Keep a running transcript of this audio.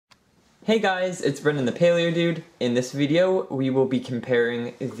Hey guys, it's Brendan the Paleo Dude. In this video, we will be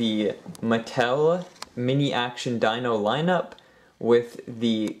comparing the Mattel Mini Action Dino lineup with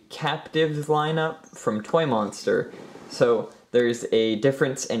the Captivz lineup from ToyMonster. So there's a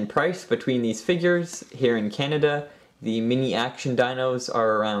difference in price between these figures. Here in Canada, the Mini Action Dinos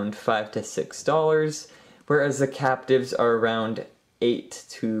are around $5 to $6, whereas the Captivz are around $8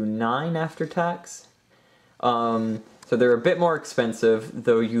 to $9 after tax. So they're a bit more expensive,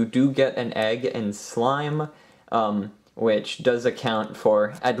 though you do get an egg and slime, which does account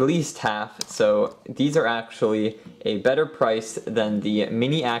for at least half, so these are actually a better price than the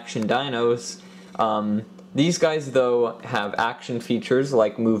Mini Action Dinos. These guys, though, have action features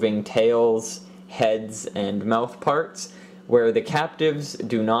like moving tails, heads, and mouth parts, where the Captivz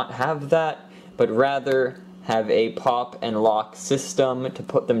do not have that, but rather have a pop and lock system to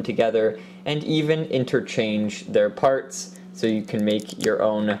put them together and even interchange their parts, so you can make your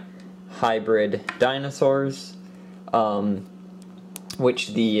own hybrid dinosaurs,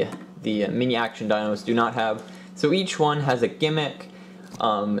 which the Mini Action Dinos do not have. So each one has a gimmick.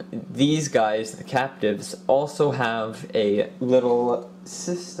 These guys, the Captivz, also have a little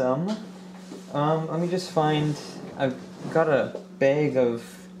system. Let me just find, I've got a bag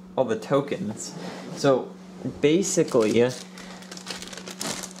of all the tokens. So basically,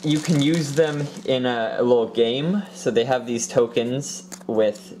 you can use them in a little game. So they have these tokens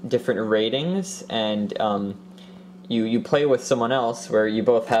with different ratings, and you play with someone else where you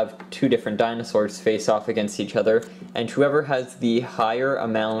both have two different dinosaurs face off against each other, and whoever has the higher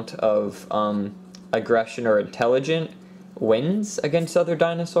amount of aggression or intelligence wins against the other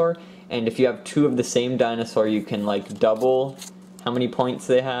dinosaur. And if you have two of the same dinosaur, you can like double how many points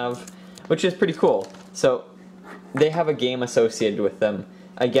they have, which is pretty cool. So they have a game associated with them,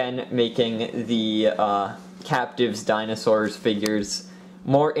 again making the Captivz dinosaurs figures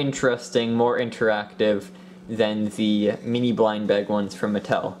more interesting, more interactive than the mini blind bag ones from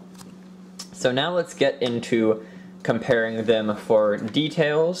Mattel. So now let's get into comparing them for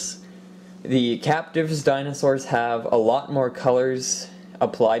details. The Captivz dinosaurs have a lot more colors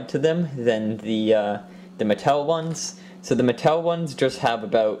applied to them than the Mattel ones. So the Mattel ones just have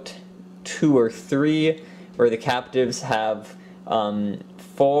about 2 or 3, where the Captivz have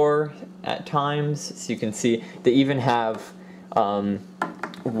 4 at times. So you can see they even have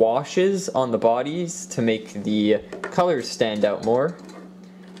washes on the bodies to make the colors stand out more.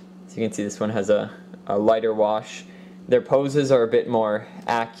 So you can see this one has a lighter wash. Their poses are a bit more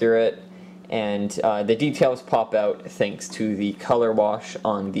accurate, and the details pop out thanks to the color wash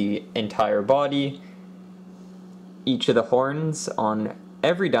on the entire body. Each of the horns on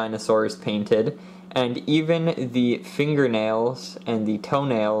every dinosaur is painted, and even the fingernails and the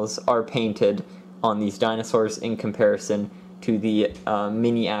toenails are painted on these dinosaurs in comparison to the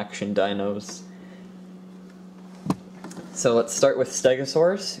Mini Action Dinos. So let's start with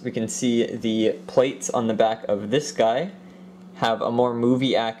Stegosaurus. We can see the plates on the back of this guy have a more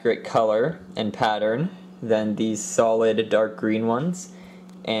movie accurate color and pattern than these solid dark green ones,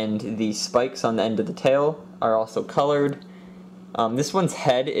 and the spikes on the end of the tail are also colored. This one's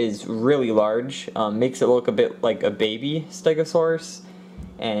head is really large, makes it look a bit like a baby Stegosaurus,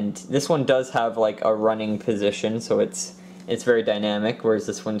 and this one does have like a running position, so it's very dynamic, whereas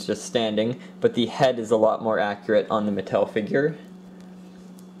this one's just standing, but the head is a lot more accurate on the Mattel figure.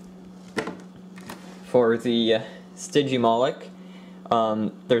 For the Stygimoloch,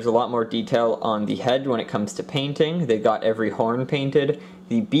 there's a lot more detail on the head when it comes to painting. They got every horn painted,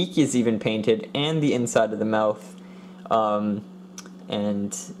 the beak is even painted, and the inside of the mouth.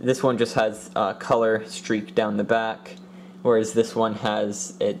 And this one just has color streaked down the back, whereas this one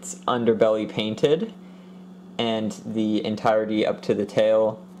has its underbelly painted, and the entirety up to the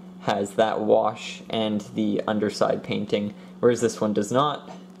tail has that wash and the underside painting, whereas this one does not.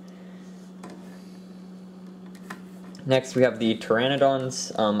 Next we have the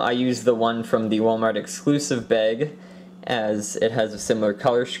Pteranodons. I use the one from the Walmart exclusive bag as it has a similar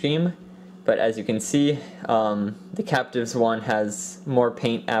color scheme. But as you can see, the Captivz one has more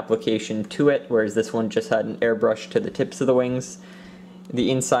paint application to it, whereas this one just had an airbrush to the tips of the wings. The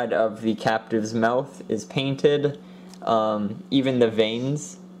inside of the Captivz mouth is painted. Even the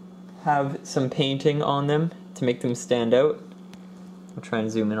veins have some painting on them to make them stand out. I'll try and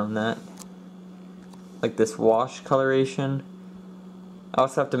zoom in on that. Like this wash coloration. I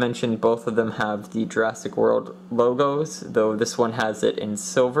also have to mention both of them have the Jurassic World logos, though this one has it in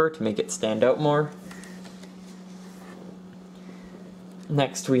silver to make it stand out more.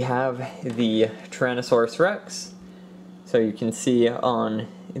 Next we have the Tyrannosaurus Rex. So you can see on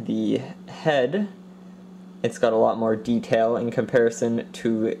the head It's got a lot more detail in comparison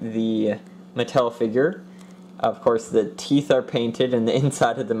to the Mattel figure. Of course, the teeth are painted and the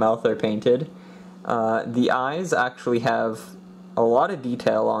inside of the mouth are painted. The eyes actually have a lot of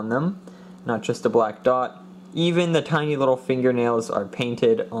detail on them, not just a black dot. Even the tiny little fingernails are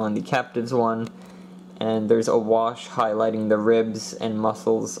painted on the Captivz one, and there's a wash highlighting the ribs and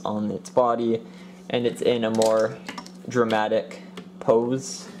muscles on its body, and it's in a more dramatic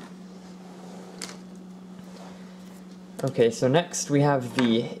pose. Okay, so next we have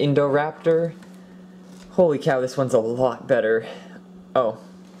the Indoraptor. Holy cow, this one's a lot better. Oh,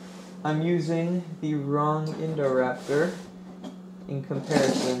 I'm using the wrong Indoraptor in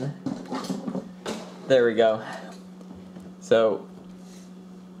comparison. There we go. So,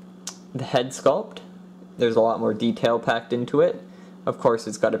 the head sculpt, there's a lot more detail packed into it. Of course,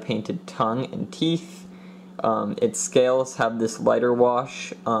 it's got a painted tongue and teeth. Its scales have this lighter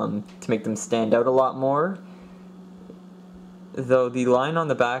wash to make them stand out a lot more. Though the line on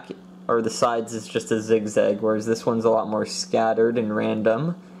the back or the sides is just a zigzag, whereas this one's a lot more scattered and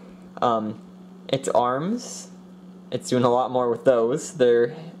random. Its arms, it's doing a lot more with those.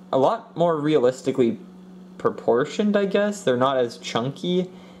 They're a lot more realistically proportioned, I guess. They're not as chunky,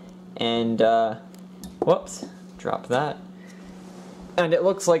 and whoops, drop that. And it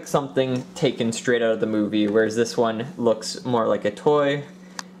looks like something taken straight out of the movie, whereas this one looks more like a toy.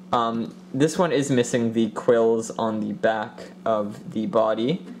 This one is missing the quills on the back of the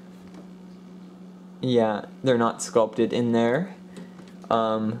body. Yeah, they're not sculpted in there.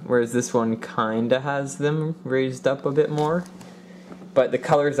 Whereas this one kinda has them raised up a bit more. But the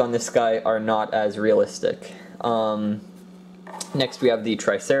colors on this guy are not as realistic. Next we have the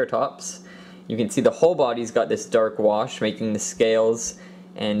Triceratops. You can see the whole body's got this dark wash, making the scales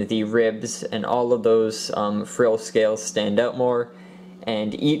and the ribs and all of those frill scales stand out more.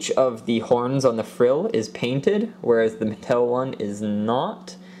 And each of the horns on the frill is painted, whereas the Mattel one is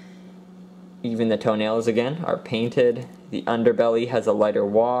not. Even the toenails, again, are painted. The underbelly has a lighter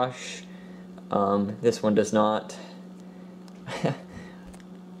wash. This one does not.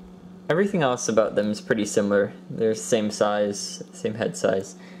 Everything else about them is pretty similar. They're same size, same head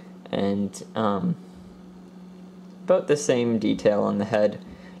size, and about the same detail on the head.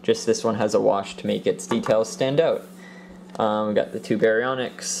 Just this one has a wash to make its details stand out. We got the two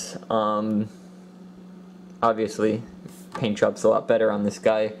baryonyx. Obviously, paint job's a lot better on this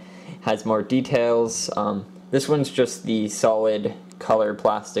guy. Has more details. This one's just the solid color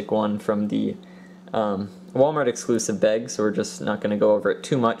plastic one from the Walmart exclusive bag, so we're just not going to go over it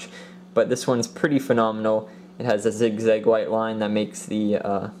too much. But this one's pretty phenomenal. It has a zigzag white line that makes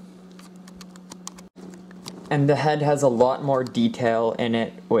the and the head has a lot more detail in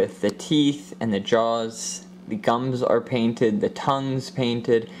it with the teeth and the jaws. The gums are painted, the tongue's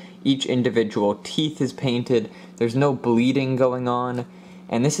painted, each individual teeth is painted, there's no bleeding going on,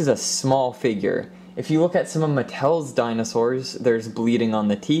 and this is a small figure. If you look at some of Mattel's dinosaurs, there's bleeding on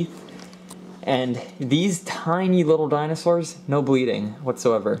the teeth, and these tiny little dinosaurs, no bleeding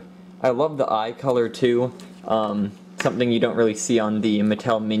whatsoever. I love the eye color too, something you don't really see on the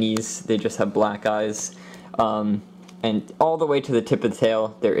Mattel minis, they just have black eyes. And all the way to the tip of the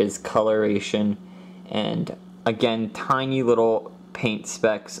tail, there is coloration. And again, tiny little paint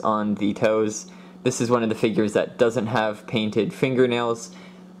specks on the toes. This is one of the figures that doesn't have painted fingernails,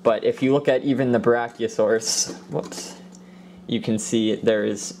 but if you look at even the brachiosaurus, whoops, you can see there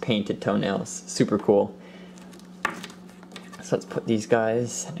is painted toenails. Super cool. So let's put these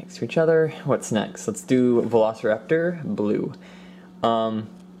guys next to each other. What's next? Let's do Velociraptor Blue.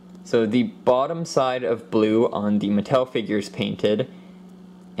 So the bottom side of blue on the Mattel figure is painted,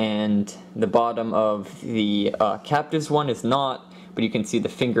 and the bottom of the Captivz one is not, but you can see the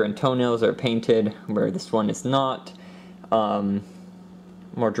finger and toenails are painted, where this one is not.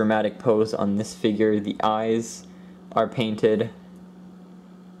 More dramatic pose on this figure. The eyes are painted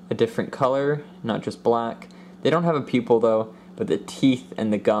a different color, not just black. They don't have a pupil though, but the teeth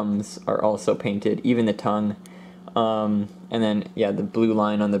and the gums are also painted, even the tongue. And then, yeah, the blue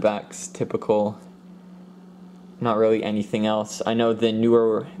line on the back's typical. Not really anything else. I know the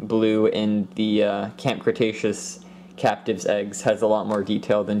newer blue in the Camp Cretaceous Captivz eggs has a lot more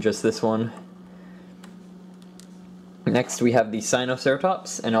detail than just this one. Next we have the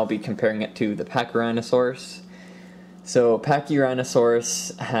Sinoceratops, and I'll be comparing it to the Pachyrhinosaurus. So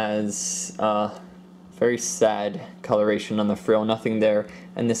Pachyrhinosaurus has very sad coloration on the frill, nothing there,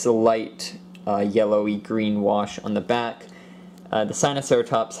 and this light yellowy green wash on the back. The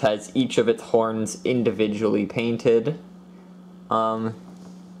Sinoceratops has each of its horns individually painted.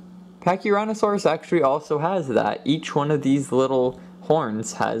 Pachyrhinosaurus actually also has that. Each one of these little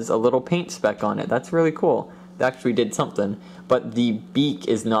horns has a little paint speck on it. That's really cool. They actually did something. But the beak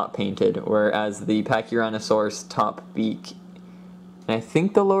is not painted, whereas the Pachyrhinosaurus top beak, and I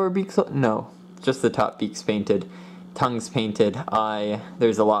think the lower beak's, no, just the top beak's painted. Tongue's painted, eye,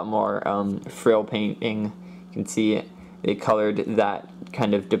 there's a lot more frill painting. You can see they colored that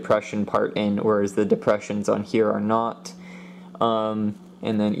kind of depression part in, whereas the depressions on here are not. And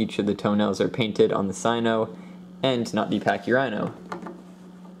then each of the toenails are painted on the Cyno, and not the Pachyrhino.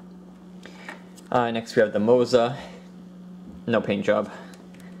 Next we have the Mosa. No paint job.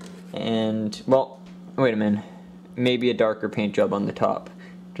 And, well, wait a minute. Maybe a darker paint job on the top.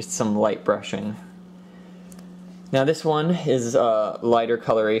 Just some light brushing. Now this one is lighter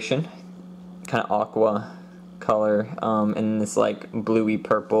coloration. Kind of aqua color. And this like bluey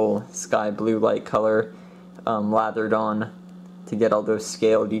purple, sky blue light color lathered on to get all those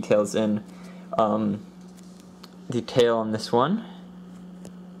scale details in. Detail on this one.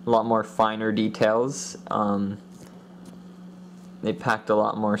 A lot more finer details. They packed a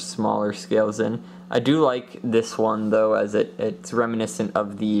lot more smaller scales in. I do like this one though, as it's reminiscent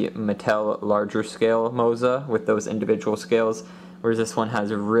of the Mattel larger scale Mosa with those individual scales, whereas this one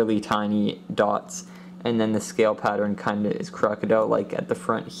has really tiny dots, and then the scale pattern kind of is crocodile like at the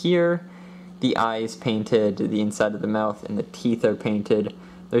front here. The eye is painted, the inside of the mouth and the teeth are painted.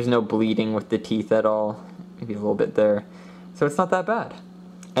 There's no bleeding with the teeth at all, maybe a little bit there, so it's not that bad.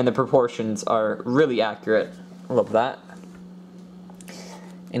 And the proportions are really accurate. Love that.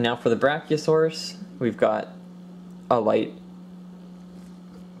 And now for the Brachiosaurus, we've got a light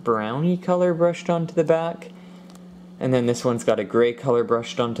browny color brushed onto the back, and then this one's got a gray color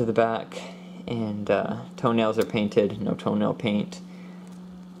brushed onto the back, and toenails are painted, no toenail paint.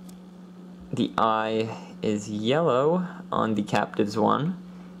 The eye is yellow on the Captivz one.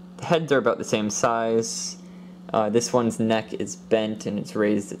 The heads are about the same size. This one's neck is bent and it's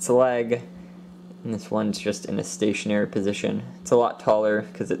raised its leg. And this one's just in a stationary position. It's a lot taller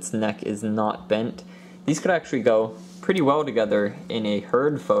because its neck is not bent. These could actually go pretty well together in a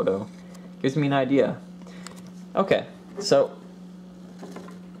herd photo. Gives me an idea. Okay, so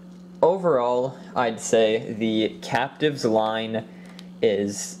overall, I'd say the Captivz line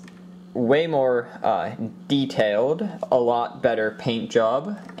is way more detailed, a lot better paint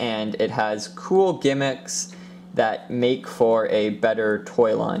job, and it has cool gimmicks that make for a better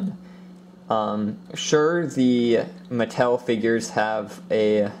toy line. Sure, the Mattel figures have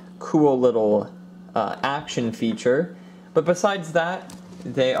a cool little action feature, but besides that,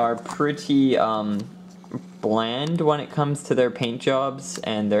 they are pretty bland when it comes to their paint jobs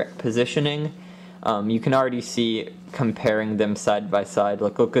and their positioning. You can already see comparing them side by side.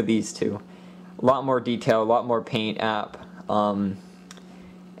 Like, look at these two. A lot more detail, a lot more paint app, and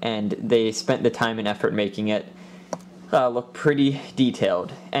they spent the time and effort making it look pretty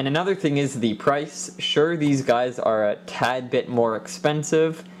detailed. And another thing is the price. Sure, these guys are a tad bit more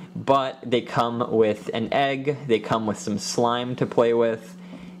expensive, but they come with an egg, they come with some slime to play with,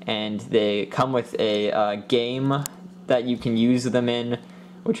 and they come with a game that you can use them in,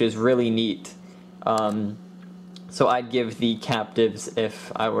 which is really neat. So I'd give the Captivz,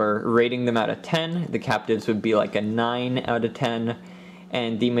 if I were rating them out of 10, the Captivz would be like a 9 out of 10,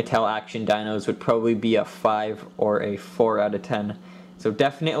 and the Mattel Action Dinos would probably be a 5 or a 4 out of 10. So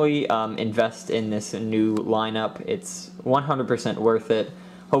definitely invest in this new lineup. It's 100% worth it.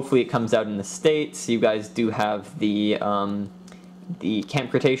 Hopefully it comes out in the States. You guys do have the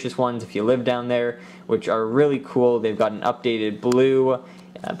Camp Cretaceous ones if you live down there, which are really cool. They've got an updated blue,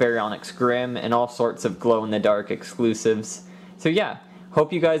 baryonyx grim, and all sorts of glow-in-the-dark exclusives. So yeah,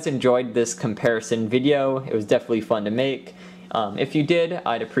 hope you guys enjoyed this comparison video. It was definitely fun to make. If you did,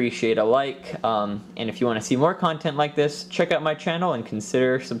 I'd appreciate a like, and if you want to see more content like this, check out my channel and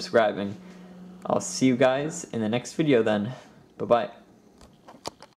consider subscribing. I'll see you guys in the next video then. Bye-bye.